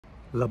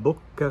La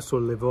bocca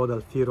sollevò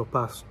dal fiero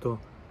pasto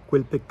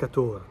quel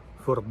peccator,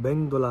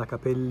 forbendola a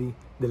capelli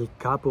del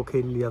capo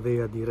ch'egli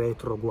avea di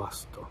retro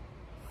guasto.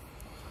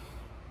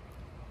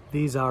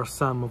 These are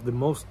some of the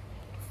most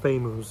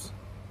famous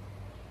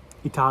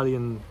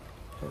Italian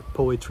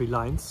poetry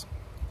lines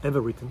ever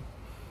written,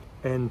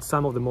 and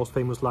some of the most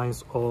famous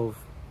lines of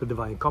the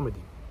Divine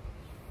Comedy.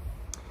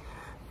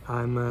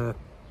 I'm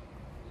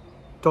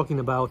talking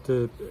about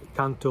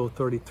Canto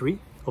 33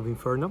 of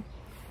Inferno,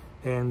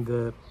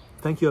 and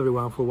thank you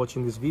everyone for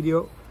watching this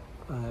video.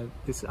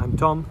 I'm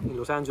Tom in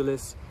Los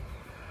Angeles,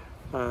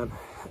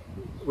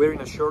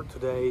 wearing a shirt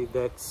today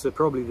that's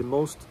probably the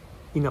most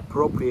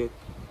inappropriate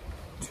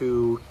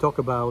to talk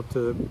about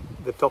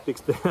the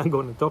topics that I'm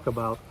going to talk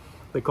about,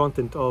 the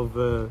content of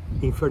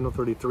Inferno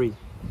 33,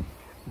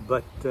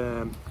 but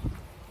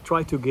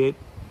try to get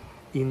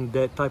in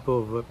that type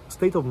of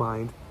state of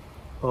mind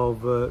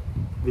of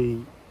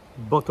the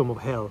bottom of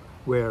hell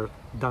where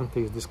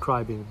Dante is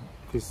describing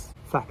these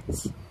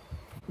facts.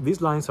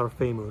 These lines are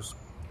famous,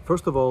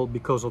 first of all,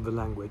 because of the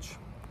language,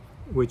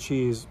 which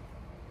is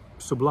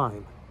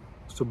sublime.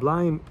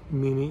 Sublime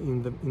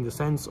meaning in the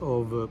sense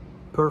of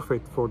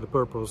perfect for the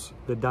purpose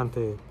that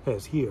Dante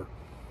has here.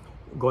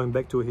 Going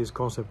back to his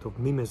concept of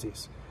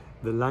mimesis,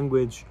 the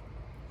language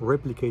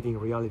replicating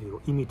reality or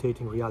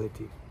imitating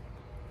reality.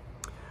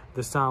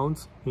 The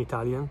sounds in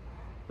Italian,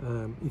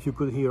 if you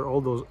could hear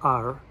all those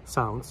R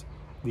sounds,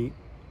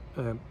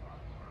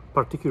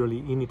 particularly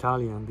in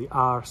Italian, the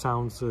R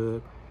sounds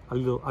a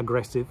little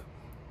aggressive,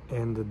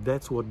 and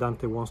that's what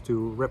Dante wants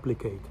to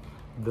replicate.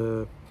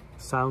 The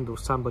sound of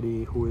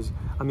somebody who is,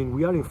 I mean,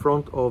 we are in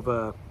front of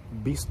a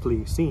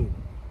beastly scene,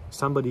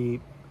 somebody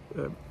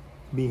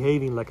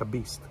behaving like a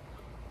beast,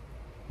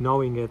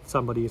 gnawing at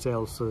somebody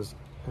else's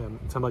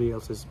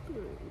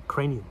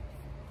cranium.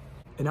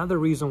 Another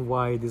reason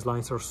why these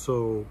lines are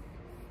so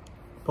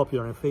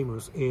popular and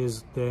famous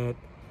is that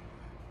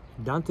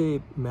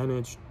Dante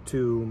managed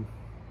to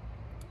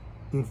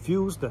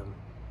infuse them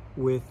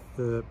with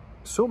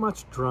so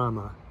much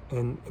drama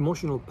and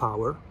emotional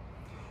power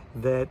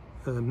that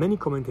many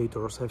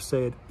commentators have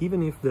said,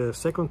 even if the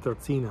second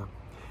terzina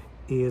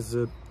is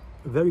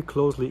very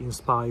closely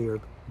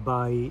inspired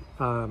by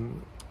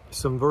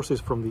some verses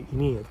from the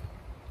Aeneid,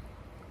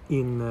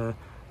 in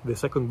the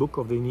second book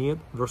of the Aeneid,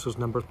 verses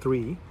number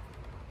 3,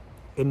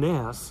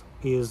 Aeneas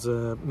is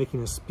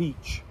making a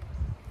speech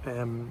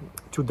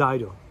to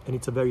Dido, and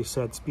it's a very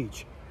sad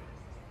speech.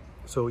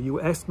 So, you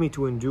asked me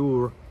to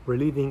endure,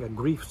 relieving a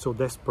grief so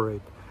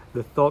desperate,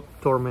 the thought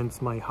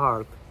torments my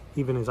heart,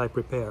 even as I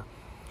prepare.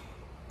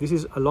 This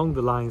is along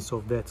the lines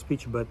of that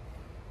speech, but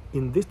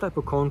in this type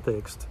of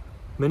context,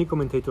 many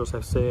commentators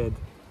have said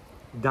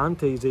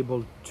Dante is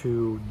able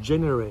to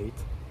generate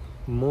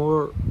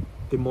more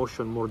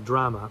emotion, more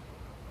drama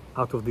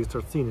out of this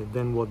terzina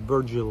than what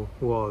Virgil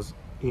was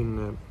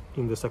in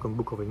the second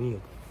book of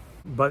Aeneid.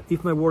 But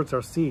if my words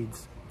are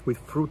seeds with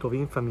fruit of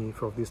infamy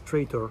for this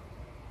traitor,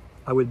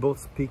 I will both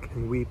speak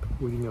and weep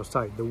within your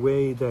sight. The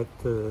way that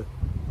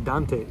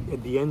Dante,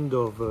 at the end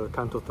of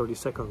Canto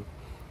 32,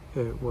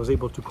 was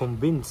able to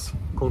convince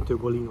Conte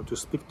Ugolino to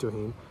speak to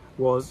him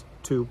was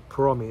to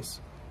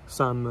promise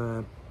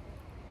some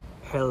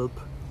help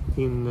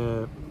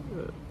in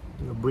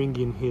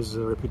bringing his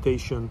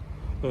reputation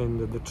and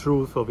the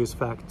truth of his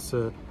facts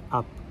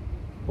up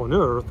on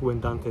earth when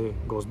Dante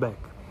goes back.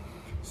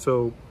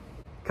 So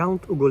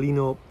Count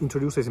Ugolino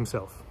introduces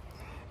himself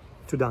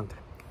to Dante,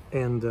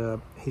 and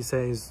he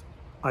says,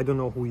 "I don't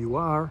know who you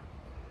are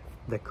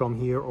that come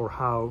here or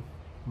how,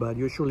 but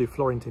you're surely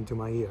Florentine to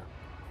my ear."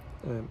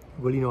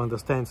 Ugolino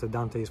understands that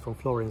Dante is from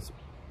Florence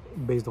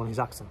based on his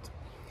accent.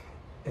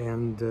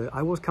 And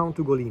I was Count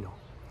Ugolino,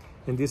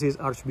 and this is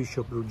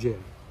Archbishop Ruggeri.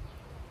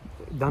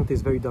 Dante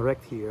is very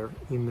direct here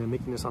in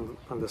making us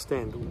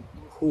understand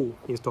who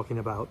he's talking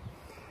about.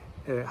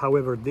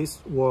 However,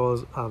 this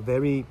was a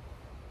very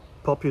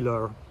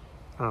popular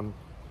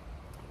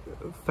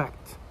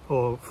fact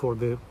for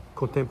the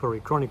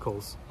contemporary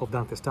chronicles of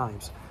Dante's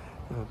times.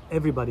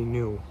 Everybody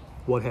knew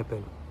what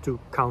happened to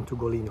Count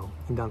Ugolino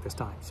in Dante's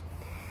times.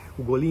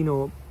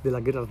 Ugolino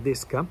della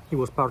Gherardesca, he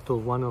was part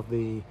of one of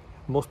the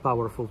most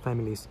powerful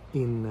families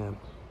in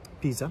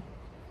Pisa,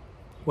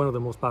 one of the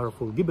most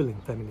powerful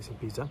Ghibelline families in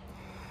Pisa,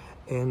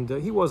 and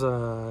he was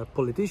a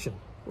politician,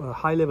 a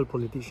high-level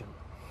politician.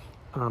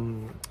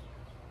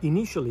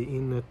 Initially,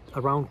 in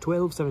around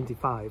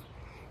 1275,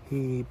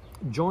 he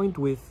joined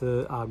with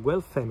a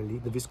Guelph family,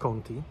 the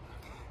Visconti,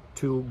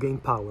 to gain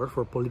power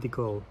for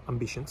political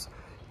ambitions,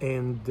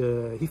 and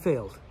he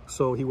failed.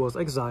 So he was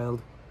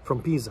exiled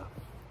from Pisa.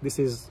 This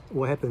is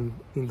what happened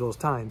in those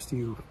times.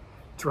 You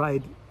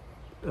tried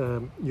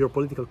your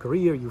political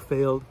career, you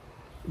failed,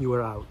 you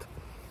were out.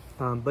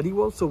 But he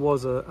also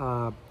was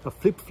a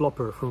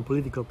flip-flopper from a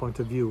political point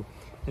of view,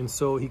 and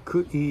so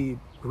he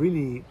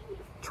really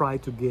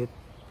tried to get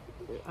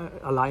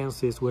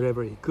alliances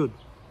wherever he could.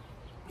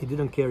 He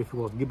didn't care if it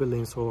was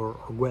Ghibellines or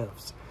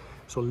Guelphs.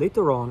 So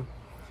later on,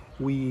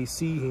 we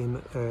see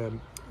him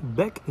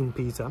back in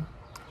Pisa,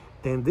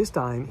 And this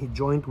time he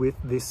joined with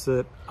this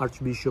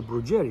Archbishop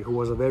Ruggeri, who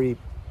was a very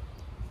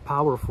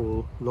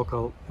powerful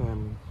local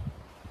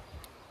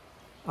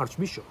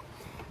archbishop.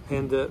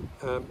 And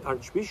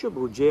Archbishop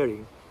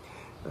Ruggeri,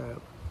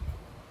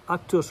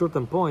 up to a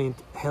certain point,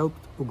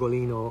 helped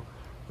Ugolino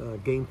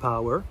gain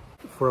power.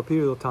 For a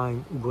period of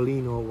time,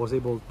 Ugolino was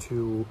able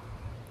to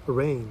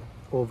reign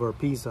over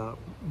Pisa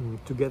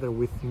together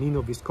with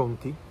Nino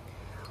Visconti,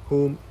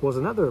 who was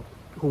another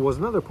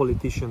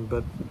politician,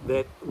 but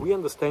that we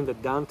understand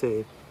that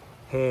Dante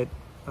had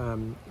a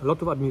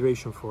lot of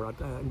admiration for.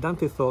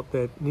 Dante thought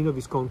that Nino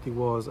Visconti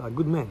was a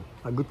good man,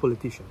 a good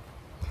politician,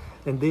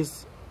 and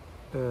this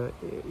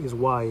is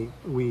why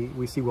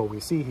we see what we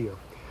see here,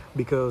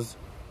 because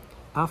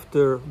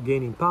after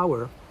gaining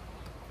power,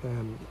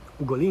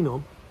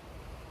 Ugolino,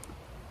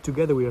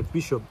 together with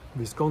Archbishop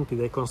Visconti,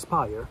 they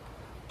conspire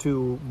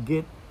to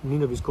get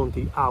Nino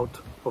Visconti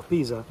out of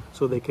Pisa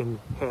so they can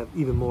have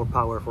even more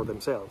power for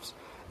themselves.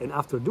 And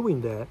after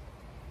doing that,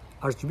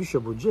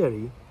 Archbishop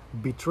Ruggeri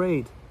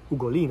betrayed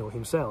Ugolino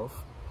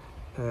himself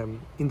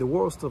in the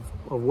worst of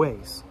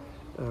ways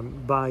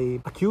by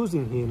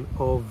accusing him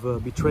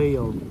of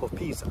betrayal of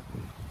Pisa,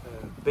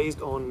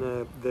 based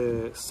on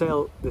the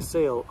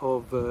sale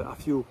of a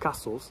few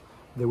castles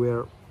that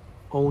were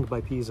owned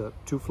by Pisa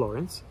to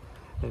Florence,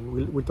 and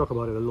we'll talk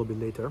about it a little bit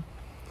later,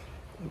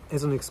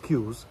 as an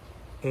excuse.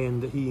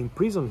 And he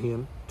imprisoned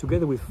him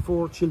together with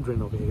 4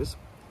 children of his,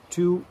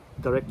 2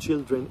 direct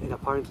children and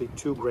apparently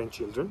 2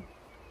 grandchildren,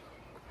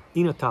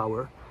 in a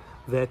tower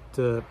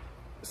that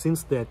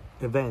since that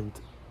event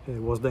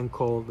was then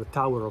called the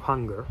Tower of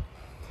Hunger.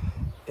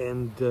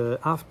 And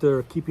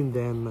after keeping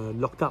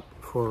them locked up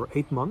for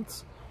 8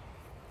 months,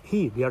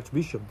 he, the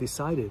Archbishop,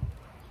 decided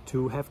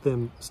to have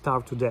them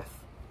starve to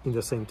death in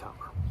the same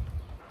tower.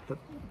 That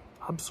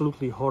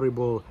absolutely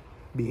horrible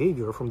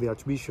behavior from the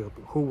Archbishop,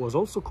 who was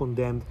also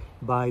condemned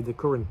by the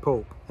current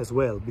Pope as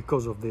well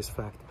because of this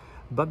fact.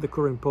 But the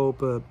current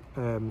Pope,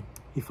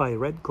 if I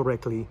read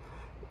correctly,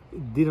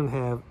 didn't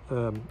have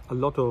a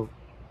lot of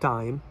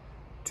time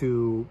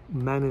to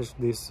manage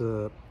this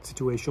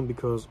situation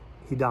because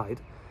he died,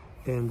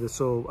 and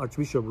so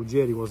Archbishop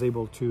Ruggeri was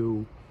able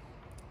to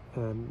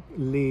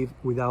live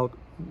without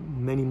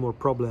many more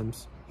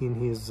problems in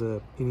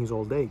his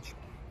old age.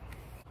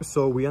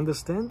 So we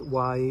understand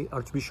why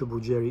Archbishop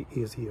Ruggeri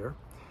is here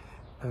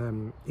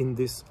in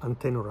this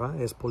antenora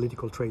as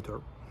political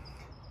traitor.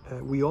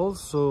 We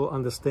also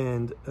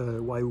understand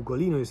why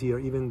Ugolino is here,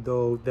 even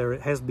though there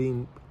has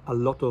been a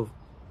lot of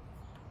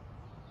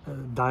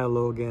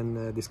dialogue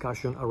and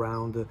discussion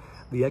around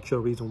the actual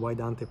reason why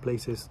Dante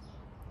places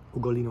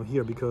Ugolino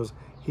here, because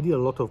he did a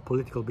lot of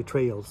political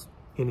betrayals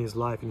in his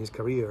life, in his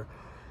career.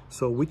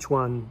 So which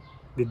one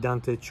did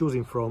Dante choose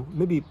him from?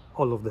 Maybe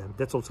all of them.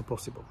 That's also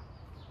possible.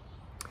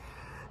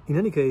 In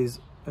any case,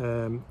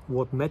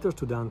 what matters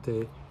to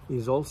Dante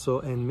is also,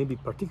 and maybe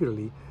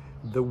particularly,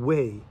 the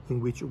way in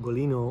which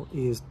Ugolino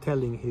is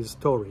telling his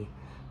story.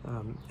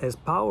 As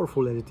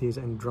powerful as it is,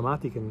 and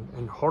dramatic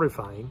and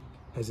horrifying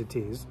as it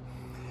is,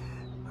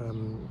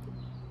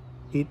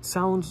 it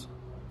sounds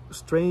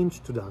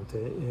strange to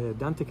Dante.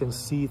 Dante can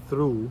see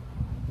through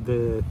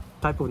the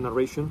type of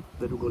narration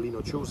that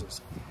Ugolino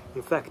chooses.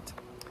 In fact,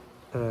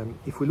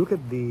 if we look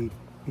at the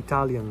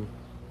Italian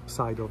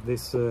side of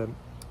this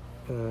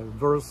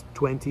verse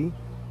 20,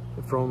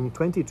 from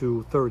 20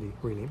 to 30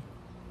 really,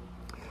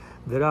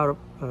 there are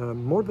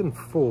more than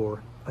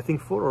 4, I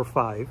think 4 or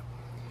 5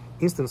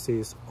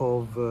 instances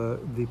of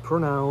the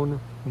pronoun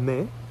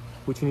me,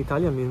 which in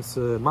Italian means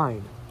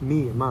mine,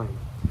 me and mine.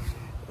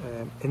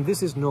 And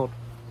this is not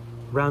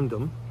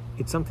random.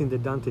 It's something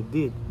that Dante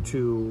did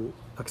to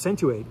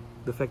accentuate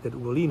the fact that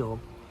Ugolino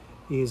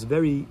is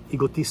very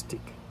egotistic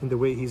in the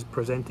way he's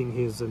presenting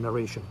his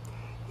narration.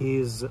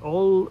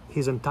 All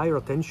his entire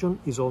attention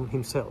is on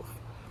himself,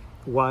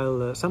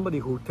 while somebody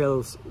who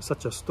tells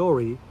such a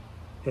story,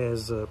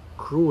 as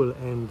cruel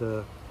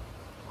and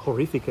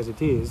horrific as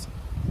it is,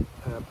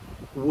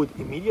 would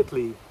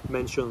immediately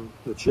mention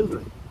the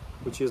children,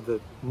 which is the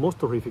most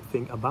horrific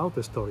thing about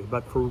the story.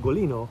 But for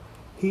Ugolino,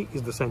 he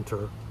is the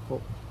center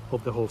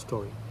of the whole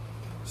story.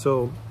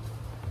 So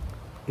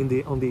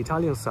on the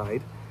Italian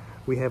side,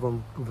 we have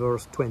on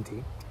verse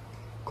 20,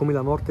 come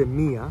la morte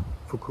mia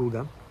fu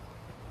cruda,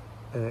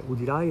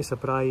 udirai e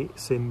saprai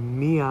se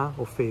mi ha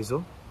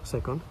offeso,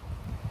 second,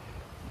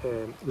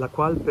 la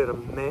qual per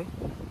me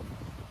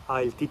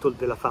ha il titolo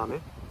della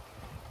fame,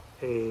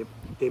 e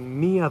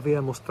me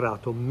aveva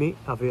mostrato.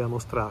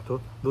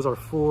 Those are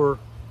 4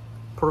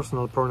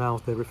 personal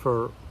pronouns that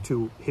refer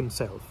to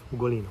himself,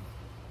 Ugolino.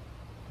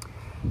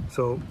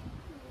 So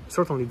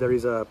certainly there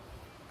is a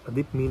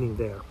deep meaning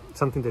there,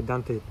 something that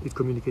Dante is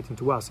communicating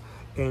to us,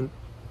 and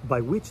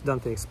by which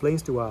Dante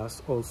explains to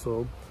us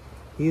also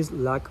his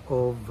lack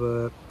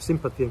of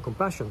sympathy and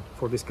compassion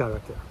for this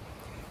character.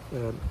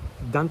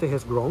 Dante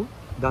has grown,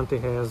 Dante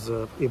has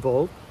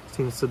evolved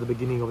since the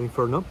beginning of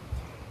Inferno,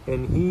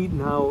 and he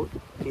now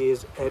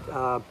is at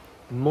a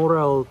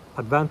moral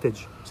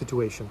advantage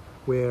situation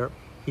where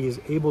he is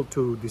able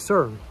to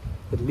discern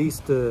at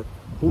least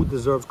who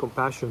deserves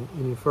compassion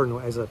in Inferno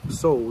as a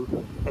soul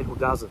and who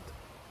doesn't.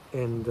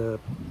 And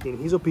in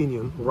his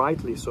opinion,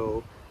 rightly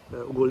so,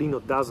 Ugolino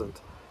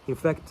doesn't. In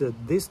fact,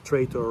 these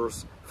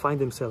traitors find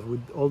themselves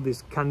with all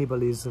these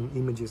cannibalism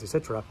images,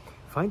 etc.,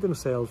 find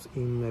themselves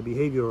in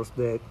behaviors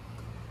that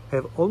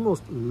have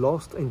almost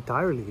lost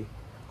entirely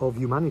of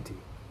humanity.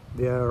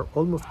 They are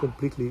almost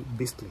completely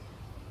beastly.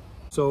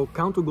 So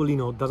Count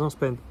Ugolino doesn't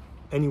spend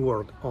any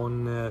word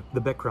on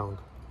the background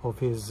of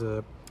his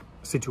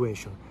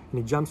situation, and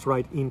he jumps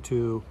right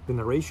into the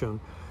narration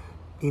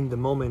in the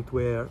moment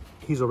where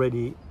he's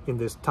already in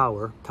this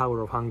tower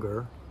of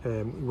hunger.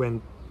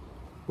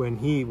 When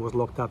he was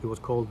locked up, it was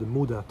called the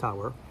Muda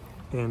Tower,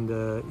 and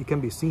it can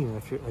be seen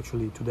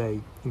actually today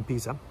in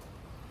Pisa.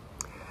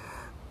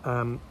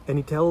 And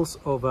he tells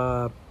of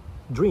a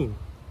dream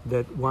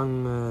that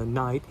one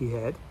night he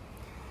had,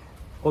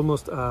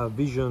 almost a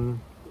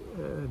vision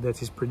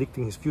that is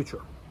predicting his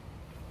future.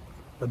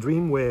 A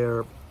dream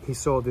where he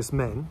saw this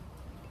man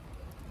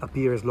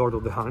appear as Lord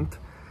of the Hunt,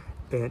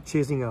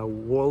 chasing a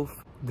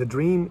wolf. The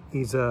dream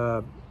is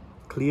a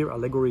clear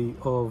allegory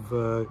of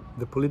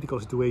the political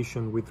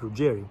situation with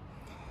Ruggieri.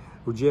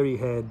 Ruggieri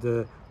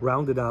had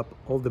rounded up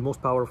all the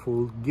most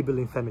powerful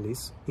Ghibelline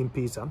families in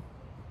Pisa,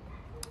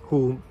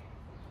 who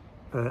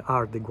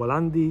are the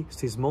Gualandi,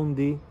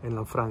 Sismondi, and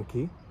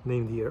Lanfranchi,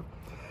 named here.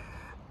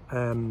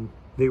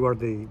 They were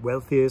the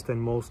wealthiest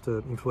and most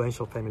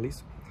influential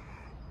families,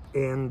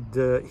 and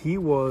he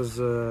was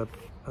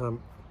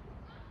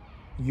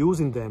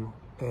using them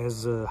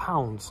as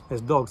hounds,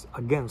 as dogs,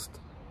 against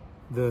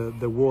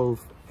the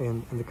wolf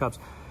and the cubs.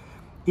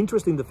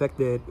 Interesting the fact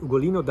that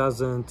Ugolino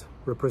doesn't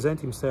represent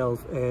himself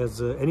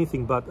as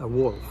anything but a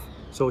wolf.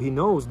 So he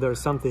knows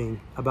there's something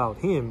about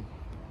him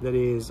that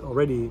is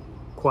already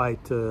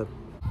quite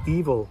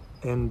evil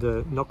and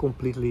not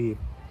completely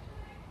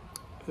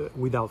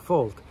without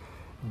fault.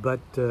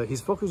 But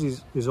his focus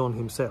is on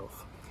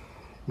himself.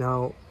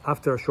 Now,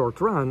 after a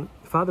short run,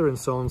 father and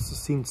sons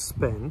seemed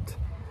spent,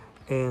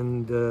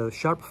 and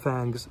sharp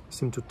fangs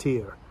seemed to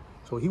tear.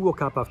 So he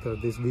woke up after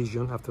this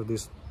vision, after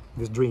this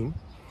dream,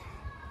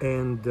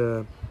 and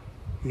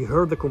he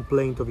heard the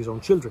complaint of his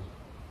own children.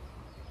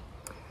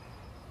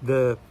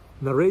 The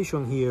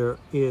narration here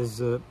is,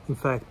 in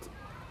fact,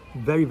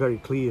 very, very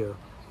clear.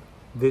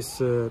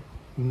 This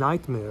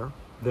nightmare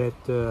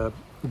that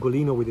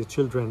Ugolino with his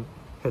children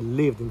had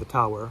lived in the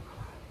tower,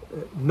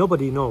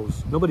 nobody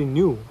knows, nobody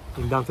knew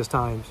in Dante's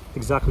times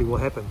exactly what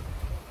happened.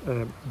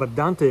 But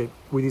Dante,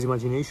 with his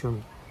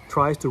imagination,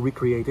 tries to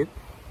recreate it,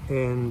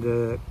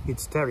 and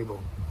it's terrible.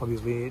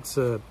 Obviously, it's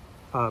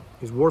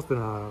worse than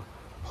a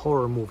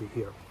horror movie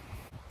here.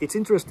 It's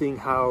interesting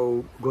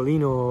how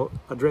Ugolino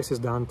addresses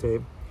Dante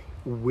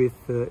with,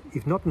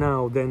 if not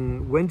now,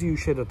 then when do you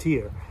shed a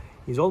tear?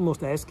 He's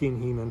almost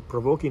asking him and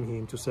provoking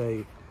him to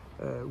say,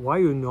 why are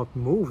you not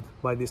moved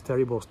by this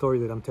terrible story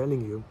that I'm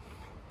telling you?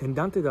 And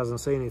Dante doesn't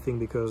say anything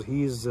because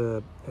he's,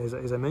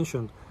 as I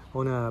mentioned,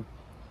 on a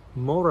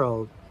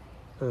moral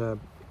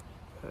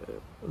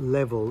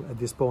level at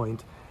this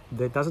point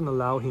that doesn't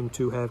allow him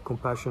to have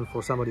compassion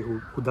for somebody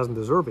who doesn't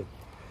deserve it.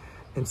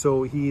 And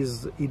so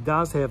he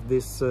does have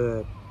this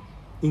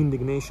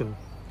indignation,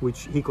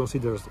 which he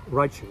considers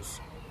righteous,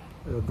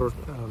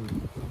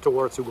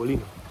 towards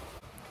Ugolino.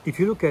 If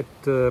you look at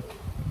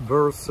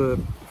verse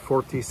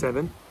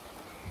 47,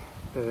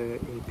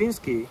 in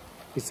Pinsky,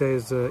 it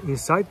says,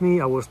 inside me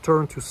I was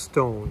turned to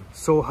stone,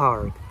 so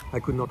hard I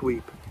could not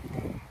weep.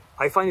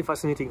 I find it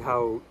fascinating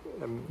how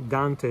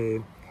Dante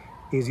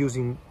is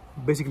using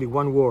basically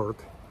one word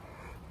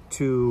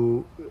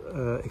to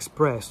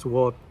express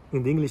what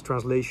in the English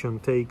translation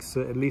takes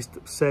at least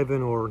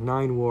 7 or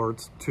 9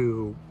 words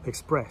to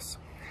express.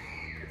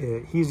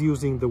 He's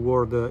using the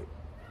word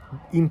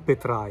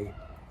impetrai.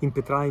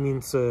 Impetrai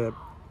means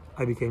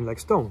I became like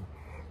stone,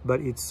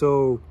 but it's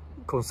so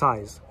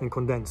concise and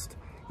condensed.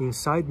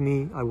 Inside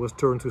me I was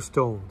turned to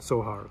stone,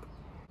 so hard.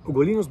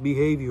 Ugolino's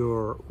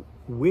behavior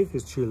with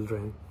his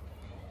children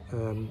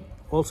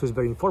also is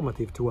very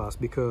informative to us,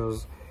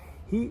 because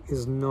he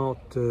is not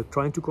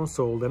trying to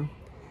console them.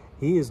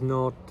 He is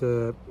not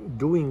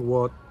doing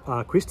what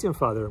a Christian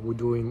father would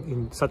do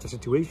in such a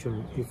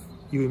situation. If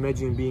you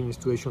imagine being in a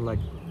situation like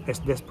as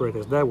desperate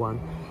as that one,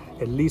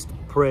 at least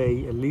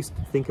pray, at least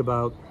think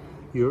about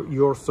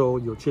your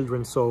soul, your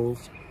children's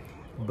souls.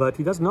 But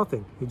he does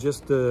nothing. He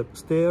just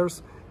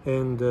stares,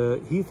 and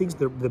he thinks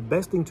the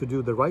best thing to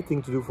do, the right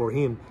thing to do for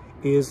him,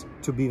 is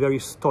to be very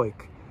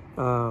stoic,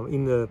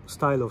 in the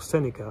style of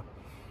Seneca.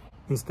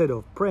 Instead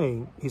of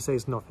praying, he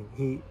says nothing.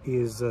 He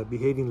is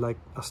behaving like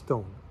a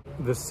stone.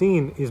 The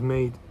scene is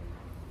made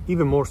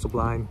even more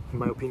sublime, in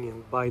my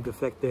opinion, by the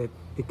fact that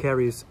it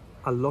carries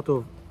a lot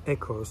of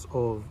echoes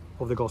of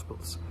the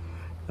Gospels.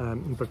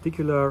 In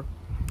particular,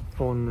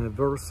 on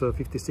verse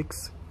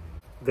 56,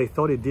 they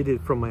thought he did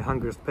it from my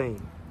hunger's pain,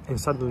 and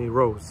suddenly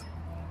rose.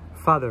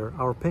 Father,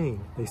 our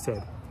pain, they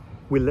said,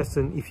 will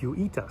lessen if you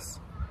eat us,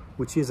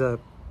 which is a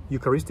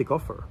Eucharistic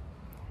offer.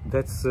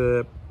 That's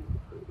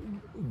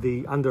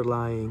the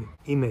underlying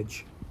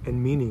image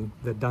and meaning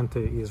that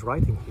Dante is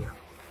writing here.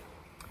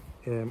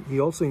 He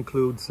also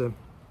includes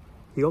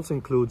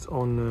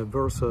on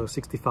verse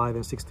 65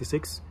 and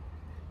 66,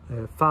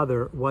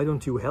 Father, why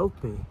don't you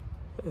help me,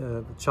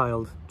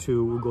 child,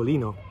 to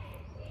Ugolino,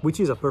 which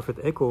is a perfect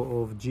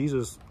echo of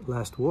Jesus'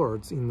 last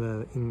words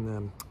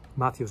in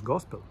Matthew's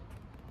Gospel.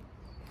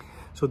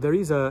 So there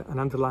is an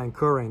underlying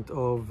current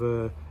of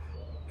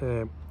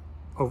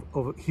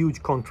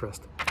huge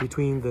contrast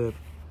between the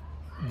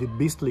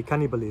beastly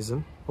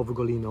cannibalism of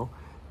Ugolino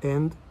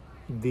and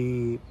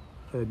the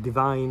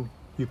divine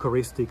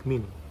Eucharistic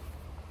meaning.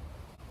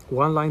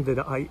 One line that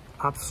I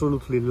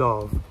absolutely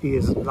love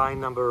is line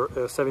number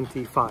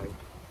 75.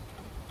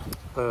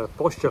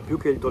 Poscia più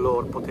che il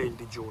dolor poté il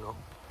digiuno.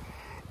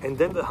 And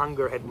then the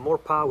hunger had more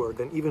power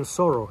than even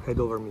sorrow had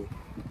over me.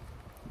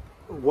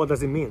 What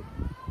does it mean?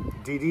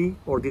 Did he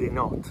or did he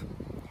not?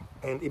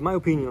 And in my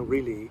opinion,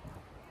 really,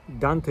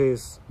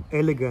 Dante's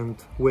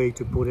elegant way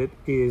to put it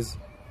is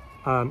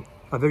a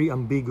very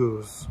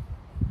ambiguous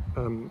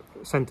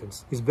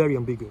sentence. It's very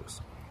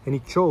ambiguous. And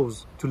he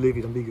chose to leave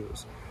it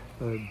ambiguous.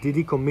 Did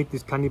he commit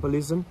this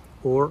cannibalism,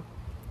 or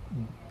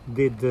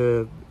did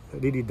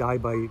he die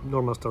by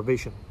normal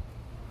starvation?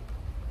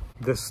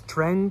 The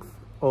strength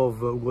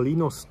of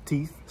Ugolino's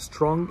teeth,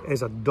 strong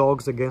as a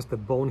dog's against the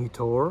bone he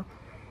tore,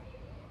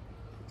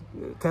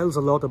 tells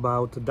a lot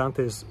about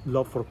Dante's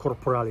love for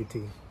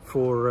corporality,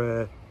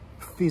 for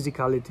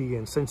physicality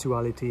and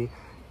sensuality,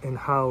 and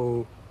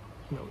how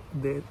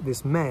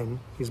this man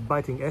is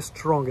biting as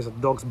strong as a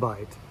dog's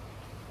bite.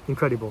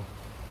 Incredible.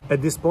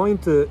 At this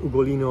point,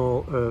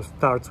 Ugolino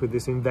starts with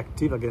this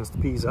invective against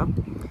Pisa.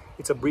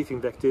 It's a brief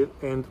invective,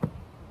 and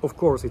of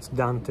course it's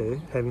Dante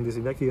having this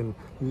invective and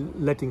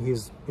letting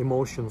his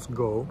emotions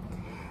go.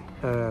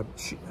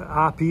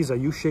 Pisa,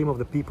 you shame of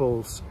the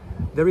peoples.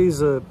 There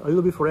is a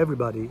little bit for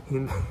everybody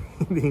in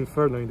the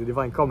Inferno, in the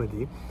Divine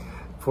Comedy.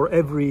 For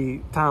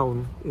every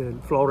town,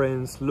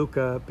 Florence,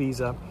 Lucca,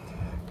 Pisa,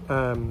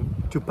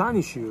 to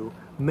punish you,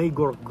 may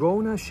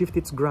Gorgona shift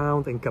its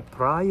ground and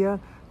Capraia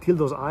till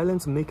those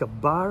islands make a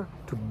bar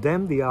to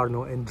dam the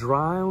Arno and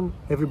drown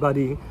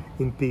everybody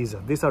in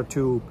Pisa. These are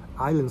two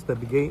islands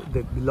that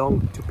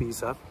belong to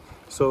Pisa.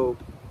 So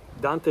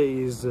Dante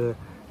is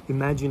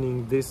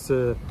imagining this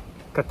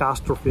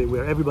catastrophe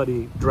where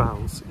everybody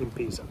drowns in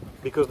Pisa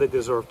because they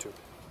deserve to.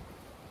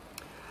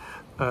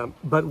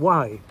 But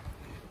why?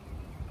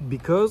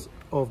 Because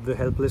of the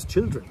helpless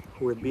children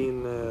who have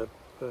been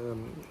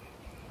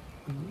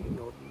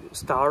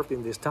starved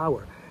in this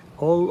tower.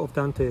 All of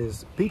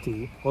Dante's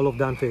pity, all of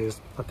Dante's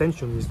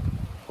attention is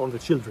on the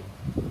children.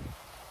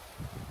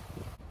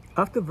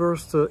 After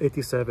verse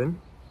 87,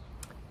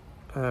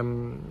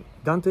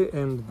 Dante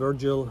and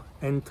Virgil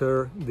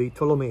enter the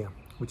Ptolomea,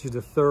 which is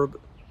the third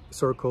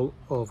circle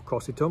of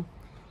Cossito,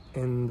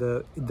 and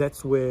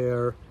that's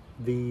where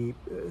the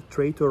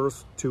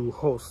traitors to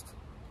host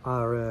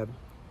are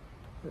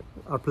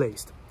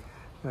placed.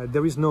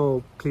 There is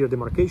no clear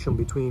demarcation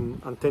between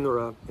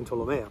Antenora and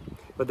Ptolomea,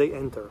 but they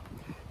enter.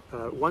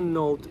 One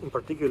note in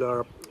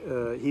particular,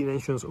 he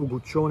mentions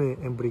Uguccione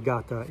and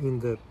Brigata in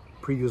the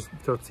previous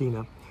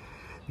terzina.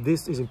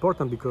 This is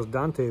important because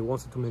Dante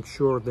wanted to make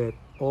sure that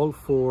all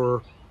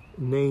four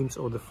names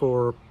of the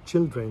four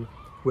children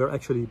were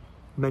actually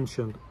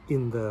mentioned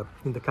in the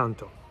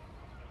canto.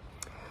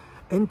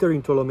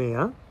 Entering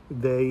Ptolomea,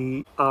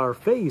 they are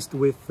faced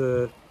with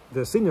the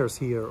sinners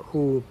here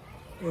who,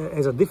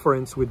 as a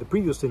difference with the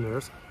previous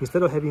sinners,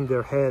 instead of having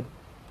their head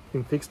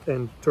fixed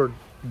and turned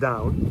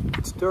down,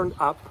 it's turned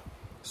up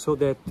so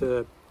that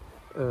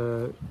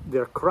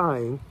they're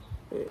crying.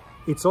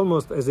 It's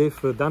almost as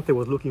if Dante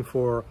was looking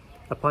for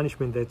a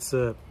punishment that's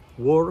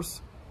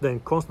worse than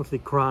constantly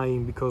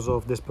crying because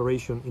of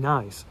desperation in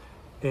eyes.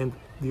 And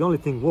the only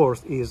thing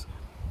worse is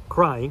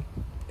crying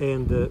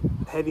and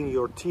having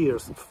your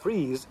tears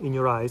freeze in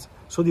your eyes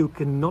so that you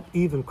cannot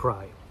even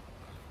cry.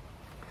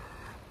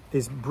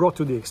 Is brought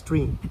to the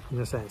extreme, in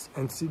a sense.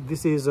 And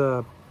this is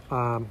a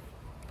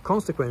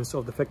consequence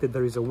of the fact that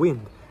there is a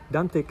wind.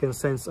 Dante can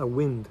sense a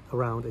wind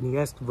around, and he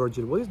asked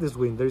Virgil, what is this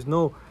wind? There is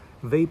no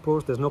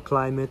vapors, there's no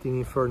climate in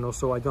Inferno,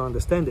 so I don't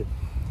understand it.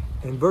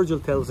 And Virgil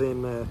tells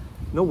him,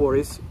 no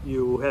worries,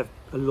 you have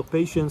a little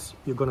patience,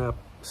 you're gonna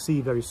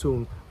see very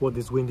soon what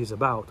this wind is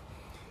about.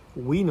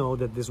 We know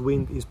that this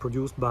wind is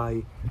produced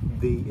by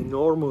the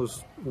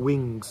enormous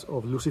wings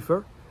of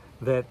Lucifer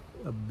that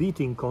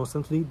beating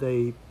constantly,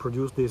 they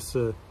produce this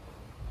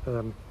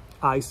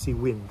icy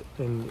wind,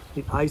 and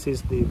it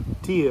ices the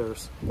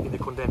tears in the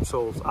condemned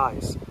soul's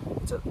eyes.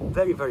 It's a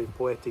very, very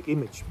poetic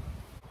image.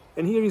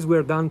 And here is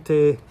where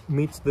Dante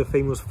meets the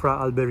famous Fra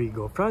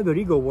Alberigo. Fra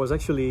Alberigo was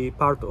actually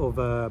part of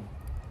a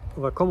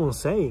common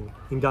saying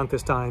in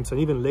Dante's times,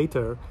 and even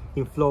later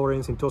in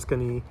Florence, in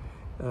Tuscany.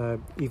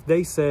 If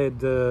they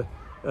said,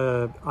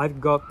 I've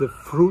got the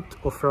fruit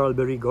of Fra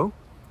Alberigo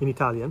in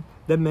Italian,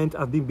 that meant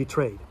I've been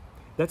betrayed.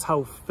 That's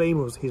how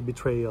famous his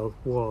betrayal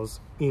was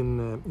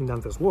in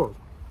Dante's world.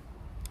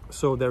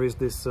 So there is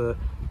this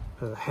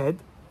head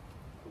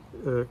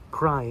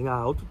crying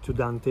out to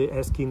Dante,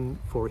 asking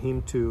for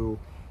him to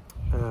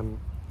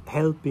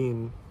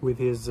helping with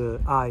his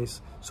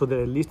eyes so that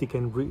at least he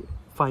can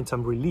find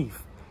some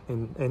relief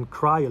and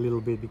cry a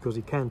little bit because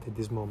he can't at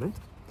this moment.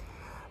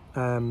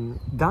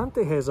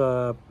 Dante has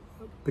a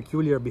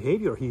peculiar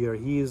behavior here.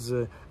 He is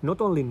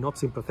not only not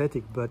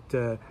sympathetic, but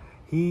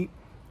he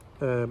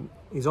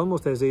is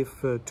almost as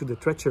if to the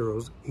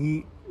treacherous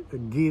he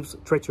gives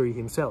treachery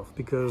himself,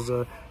 because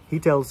he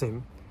tells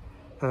him,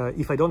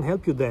 if I don't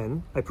help you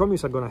then, I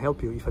promise I'm going to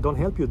help you. If I don't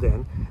help you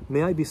then,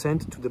 may I be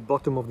sent to the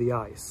bottom of the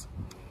ice.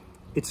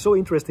 It's so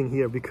interesting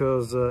here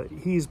because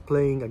he's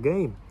playing a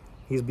game.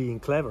 He's being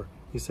clever.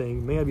 He's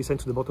saying, may I be sent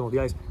to the bottom of the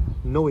ice,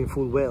 knowing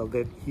full well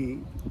that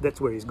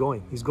that's where he's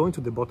going. He's going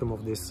to the bottom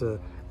of this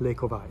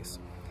lake of ice.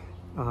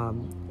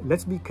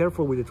 Let's be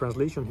careful with the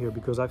translation here,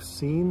 because I've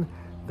seen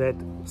that,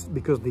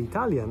 because the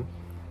Italian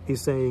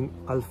is saying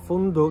al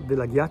fondo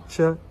della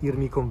ghiaccia ir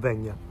mi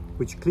convegna,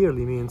 which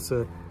clearly means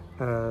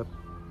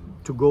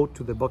to go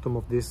to the bottom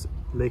of this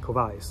lake of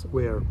ice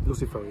where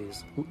Lucifer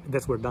is.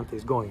 That's where Dante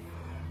is going.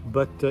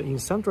 But in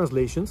some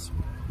translations,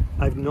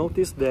 I've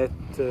noticed that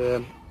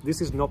this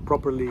is not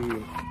properly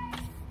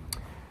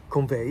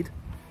conveyed.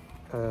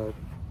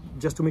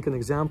 Just to make an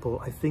example,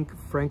 I think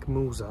Mark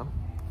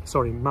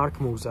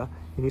Musa,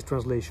 in his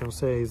translation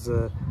says,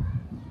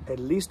 at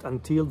least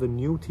until the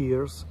new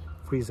tears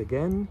freeze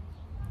again,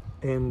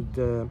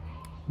 and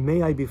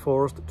may I be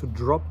forced to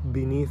drop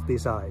beneath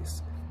this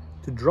ice.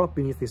 To drop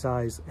beneath this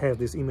ice has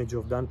this image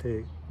of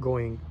Dante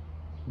going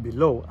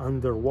below,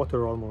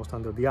 underwater almost,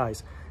 under the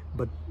ice.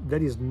 But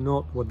that is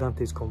not what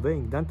Dante is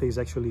conveying. Dante is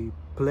actually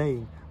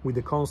playing with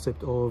the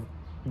concept of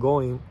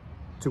going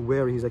to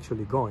where he's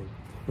actually going,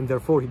 and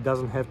therefore he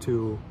doesn't have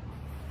to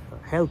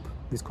help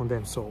this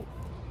condemned soul.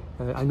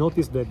 I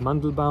noticed that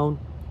Mandelbaum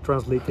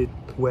translated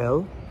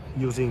well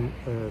using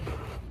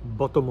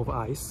bottom of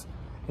ice,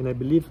 and I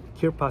believe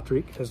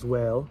Kirkpatrick as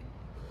well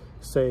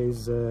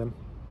says,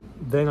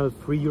 then I'll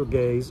free your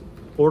gaze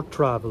or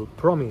travel,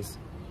 promise,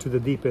 to the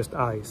deepest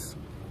ice.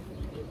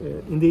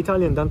 In the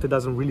Italian, Dante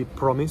doesn't really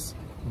promise,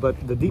 but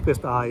the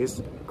deepest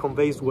ice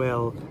conveys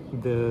well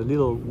the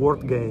little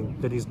word game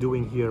that he's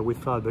doing here with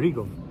Fra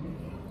Alberigo.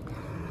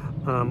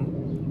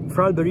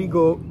 Fra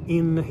Alberigo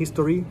in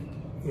history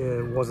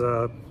was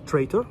a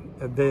traitor.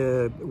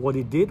 What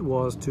he did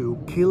was to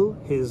kill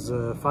his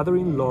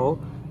father-in-law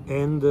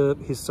and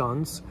his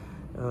sons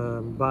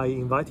by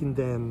inviting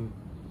them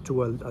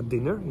to a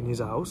dinner in his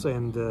house,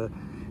 and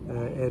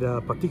at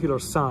a particular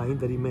sign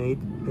that he made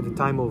at the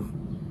time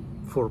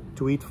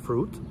to eat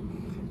fruit,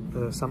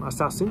 some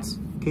assassins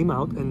came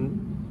out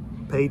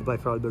and paid by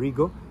Fra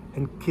Alberigo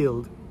and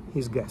killed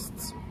his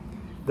guests.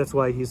 That's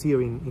why he's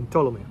here in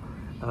Ptolomea.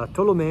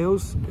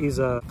 Ptolemaeus is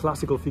a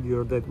classical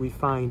figure that we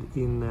find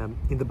in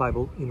the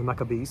Bible, in the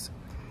Maccabees,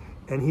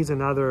 and he's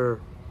another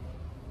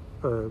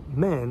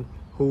man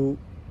who,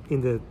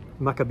 in the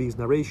Maccabees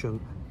narration,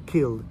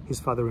 killed his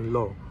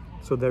father-in-law.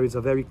 So there is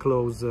a very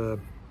close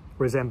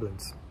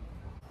resemblance.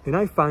 And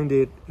I find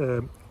it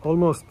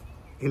almost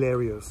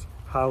hilarious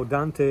how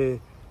Dante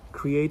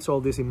creates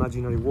all this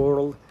imaginary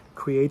world,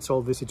 creates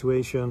all this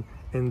situation,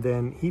 and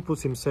then he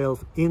puts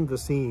himself in the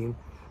scene,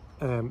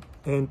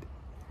 and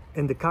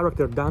the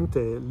character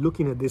Dante,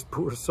 looking at this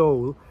poor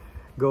soul,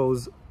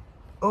 goes,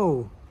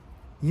 "Oh,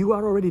 you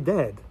are already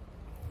dead,"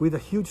 with a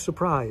huge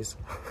surprise.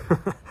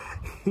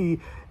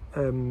 In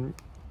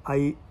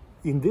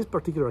this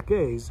particular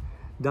case,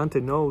 Dante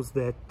knows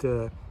that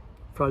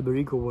Fra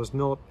Alberigo was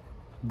not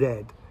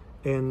dead,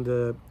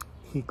 and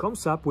he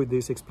comes up with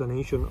this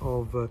explanation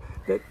of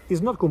that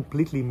is not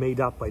completely made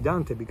up by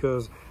Dante,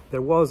 because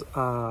there was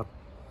a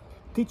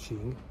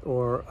teaching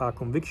or a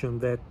conviction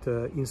that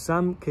in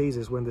some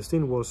cases, when the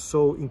sin was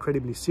so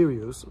incredibly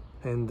serious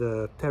and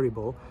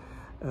terrible,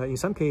 in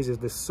some cases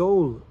the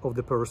soul of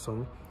the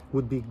person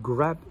would be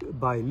grabbed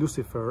by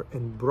Lucifer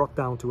and brought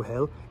down to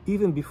hell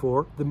even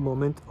before the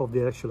moment of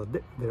their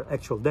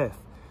actual death.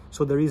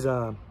 So there is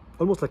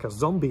almost like a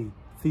zombie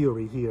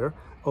theory here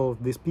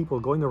of these people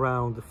going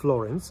around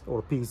Florence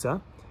or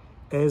Pisa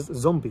as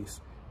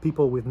zombies,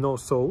 people with no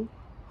soul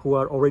who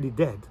are already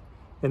dead,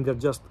 and they're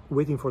just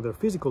waiting for their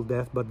physical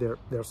death, but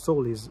their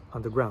soul is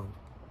underground.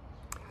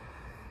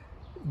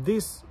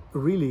 This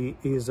really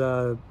is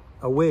a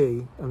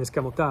way, an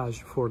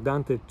escamotage for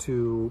Dante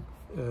to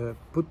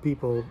put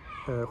people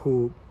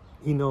who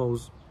he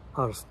knows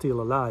are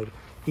still alive.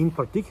 In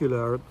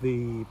particular,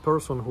 the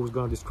person who's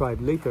going to describe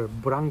later,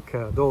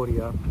 Branca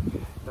Doria,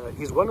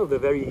 he's one of the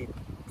very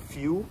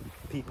few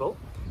people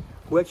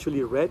who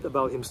actually read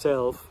about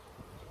himself,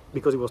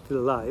 because he was still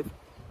alive,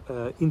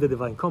 in the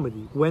Divine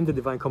Comedy, when the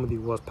Divine Comedy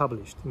was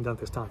published in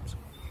Dante's times.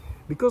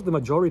 Because the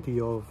majority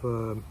of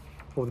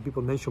the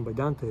people mentioned by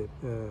Dante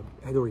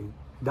had already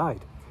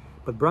died,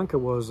 but Branca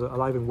was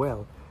alive and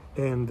well,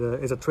 and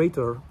as a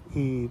traitor,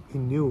 he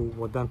knew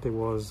what Dante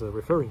was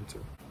referring to.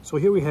 So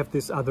here we have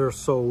this other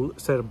soul,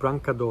 Ser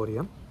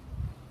Brancadoria,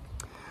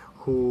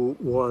 who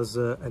was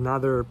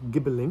another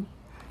Ghibelline.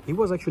 He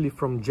was actually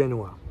from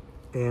Genoa,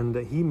 and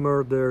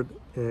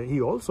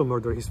he also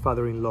murdered his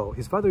father-in-law.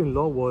 His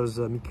father-in-law was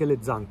Michele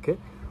Zanche,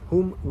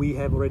 whom we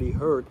have already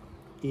heard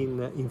in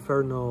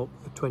Inferno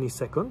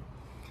 22nd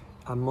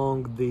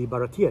among the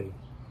Baratieri,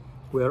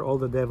 where all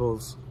the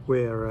devils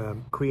were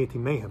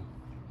creating mayhem.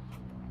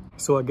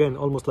 So again,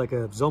 almost like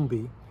a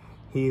zombie,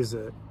 he is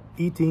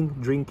eating,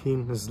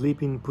 drinking,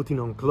 sleeping, putting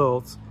on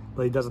clothes,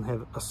 but he doesn't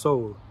have a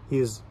soul.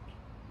 He's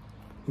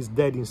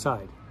dead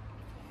inside.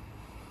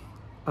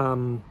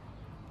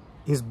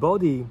 His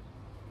body,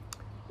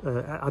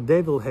 a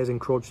devil has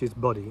encroached his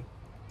body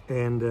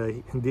and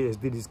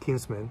did his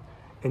kinsman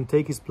and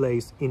take his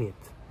place in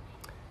it.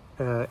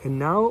 And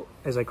now,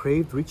 as I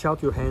craved, reach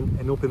out your hand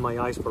and open my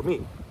eyes for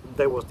me.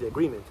 That was the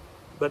agreement,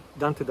 but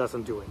Dante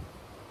doesn't do it.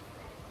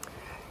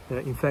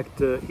 In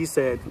fact, he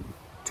said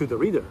to the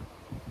reader,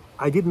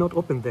 I did not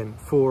open them,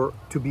 for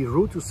to be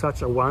rude to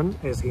such a one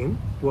as him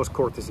was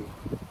courtesy.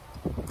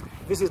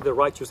 This is the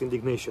righteous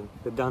indignation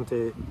that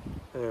Dante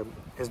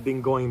has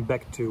been going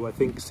back to, I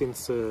think,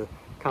 since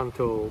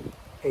Canto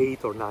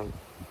 8 or 9,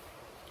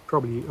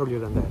 probably earlier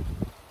than that.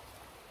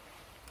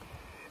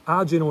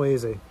 Ah,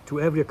 Genoese,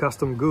 to every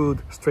accustomed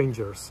good,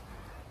 strangers.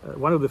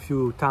 One of the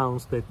few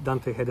towns that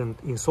Dante hadn't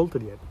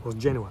insulted yet was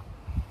Genoa.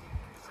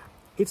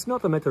 It's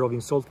not a matter of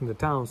insulting the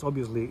towns,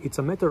 obviously. It's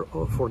a matter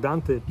for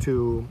Dante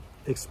to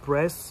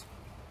express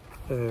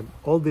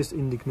all this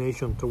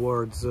indignation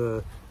towards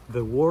the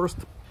worst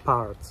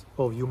parts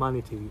of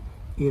humanity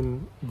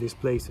in these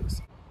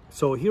places.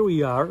 So here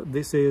we are.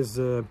 This is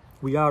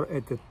we are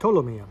at the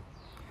Ptolomea.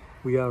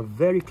 We are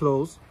very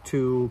close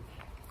to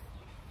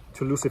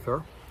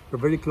Lucifer. We're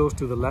very close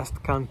to the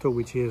last canto,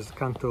 which is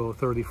Canto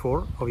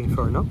 34 of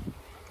Inferno.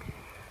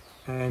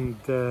 And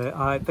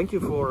I thank you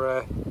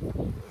for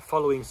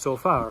following so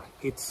far.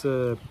 It's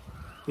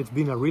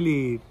been a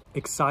really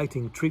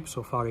exciting trip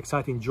so far,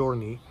 exciting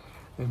journey,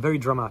 and very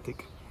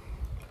dramatic.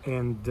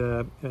 And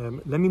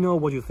let me know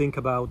what you think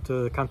about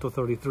Canto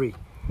 33.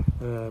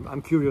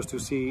 I'm curious to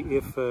see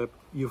if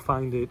you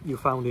found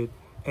it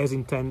as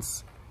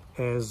intense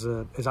as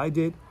I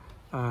did,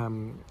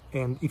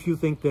 and if you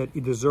think that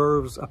it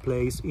deserves a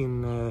place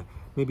in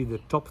maybe the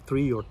top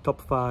 3 or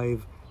top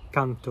 5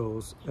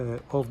 cantos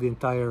of the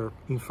entire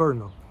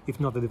Inferno, if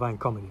not the Divine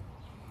Comedy.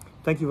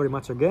 Thank you very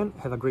much again.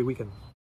 Have a great weekend.